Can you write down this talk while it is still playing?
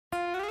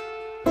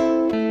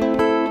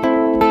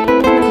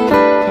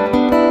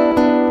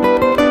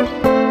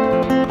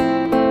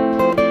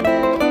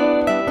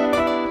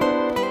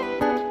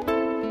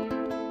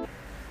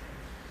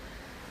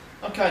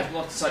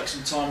to take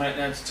some time out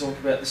now to talk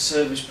about the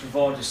service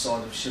provider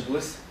side of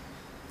Shibboleth.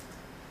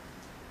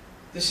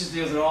 This is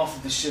the other half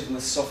of the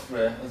Shibboleth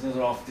software, the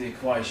other half of the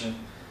equation,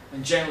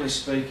 and generally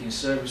speaking,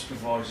 service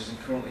providers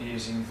are currently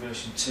using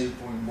version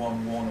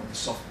 2.11 of the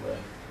software.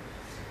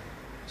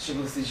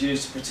 Shibboleth is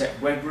used to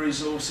protect web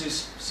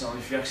resources, so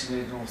if you actually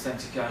need an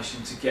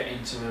authentication to get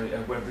into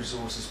a web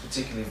resource that's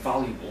particularly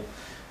valuable,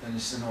 then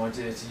it's an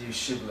idea to use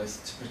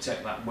Shibboleth to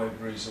protect that web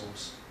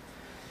resource.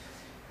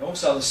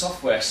 Also, the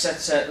software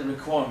sets out the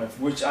requirement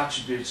for which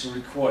attributes are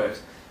required,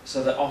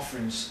 so that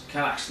offerings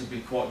can actually be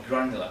quite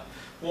granular.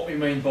 What we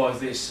mean by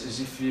this is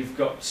if you've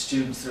got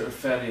students that are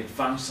fairly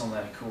advanced on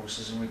their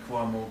courses and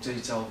require more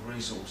detailed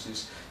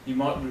resources, you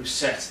might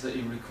set that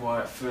you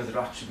require further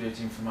attribute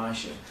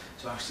information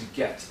to actually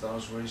get to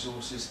those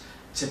resources.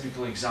 A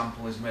typical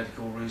example is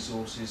medical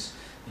resources.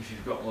 If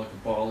you've got like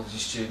a biology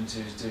student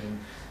who's doing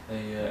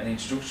an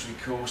introductory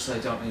course, they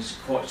don't need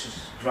quite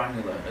such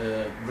granular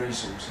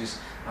resources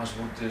as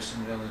would do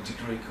somebody on a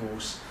degree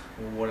course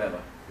or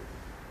whatever.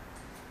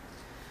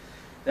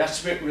 The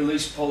attribute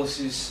release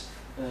policies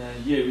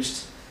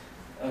used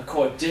are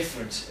quite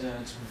different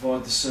to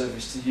provide the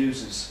service to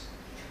users.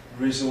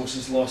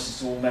 Resources licensed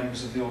to all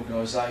members of the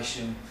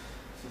organisation.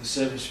 For the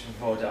service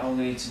provider,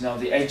 only need to know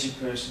the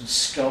eduperson's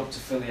scoped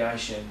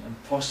affiliation and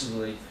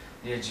possibly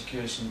the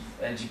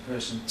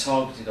eduperson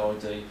targeted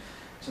ID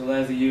to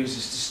allow the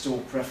users to store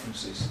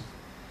preferences.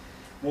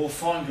 More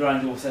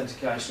fine-grained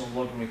authentication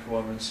or login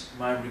requirements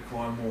may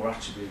require more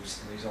attributes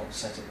than these aren't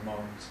set at the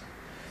moment.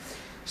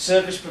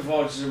 Service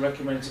providers are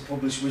recommended to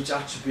publish which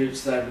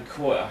attributes they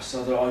require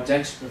so that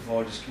identity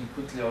providers can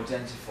quickly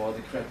identify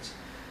the correct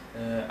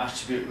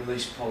attribute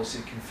release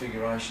policy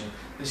configuration.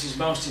 This is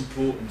most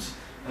important,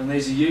 and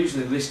these are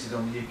usually listed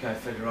on the UK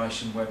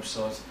Federation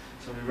website,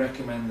 so we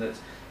recommend that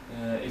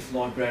if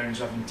librarians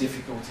are having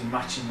difficulty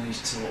matching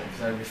these two up,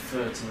 they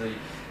refer to the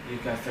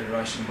UK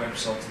Federation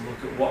website to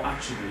look at what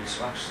attributes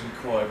are actually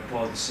required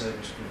by the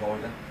service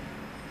provider.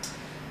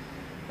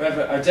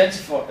 However,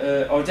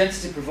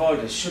 identity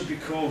providers should be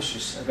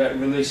cautious about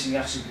releasing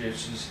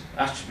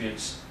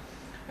attributes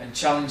and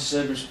challenge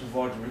service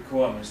provider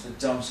requirements that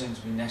don't seem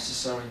to be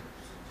necessary.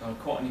 So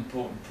quite an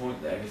important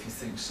point there if you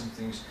think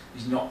something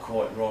is not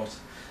quite right.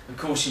 Of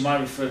course, you may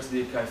refer to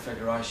the UK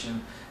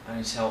Federation and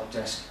its help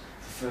desk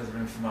for further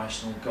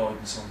information or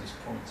guidance on this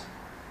point.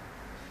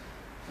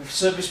 For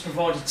service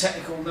provider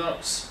technical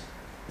notes,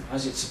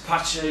 as it's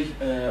Apache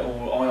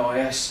or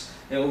IIS,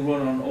 it will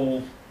run on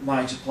all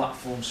major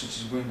platforms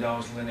such as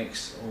Windows,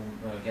 Linux,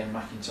 or again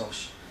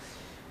Macintosh.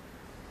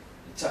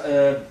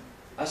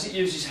 As it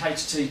uses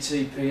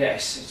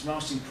HTTPS, it's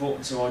most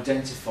important to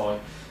identify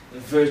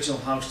that virtual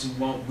hosting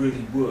won't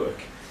really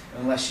work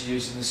unless you're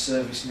using the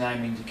service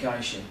name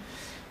indication.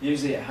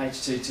 Usually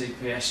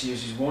HTTPS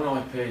uses one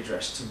IP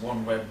address to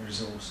one web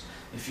resource.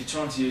 If you're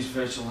trying to use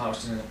virtual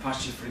hosting in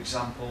Apache, for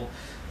example,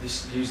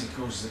 this usually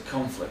causes a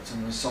conflict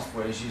and the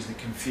software is usually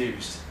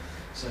confused.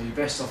 So you're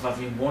best off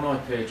having one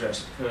IP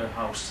address per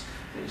host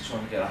that you're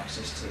trying to get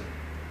access to.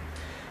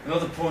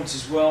 Another point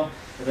as well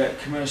about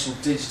commercial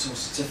digital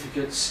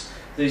certificates,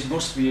 these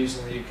must be used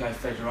on the UK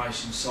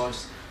Federation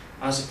site.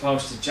 As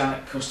opposed to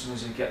Janet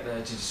customers who get their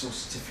digital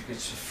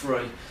certificates for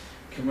free,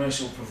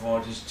 commercial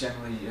providers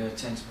generally have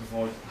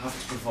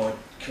to provide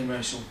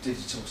commercial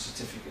digital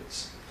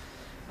certificates.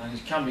 And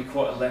it can be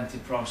quite a lengthy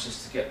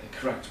process to get the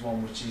correct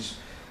one which is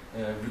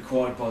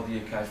required by the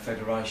UK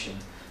Federation.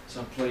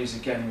 So please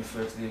again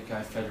refer to the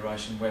UK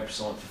Federation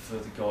website for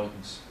further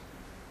guidance.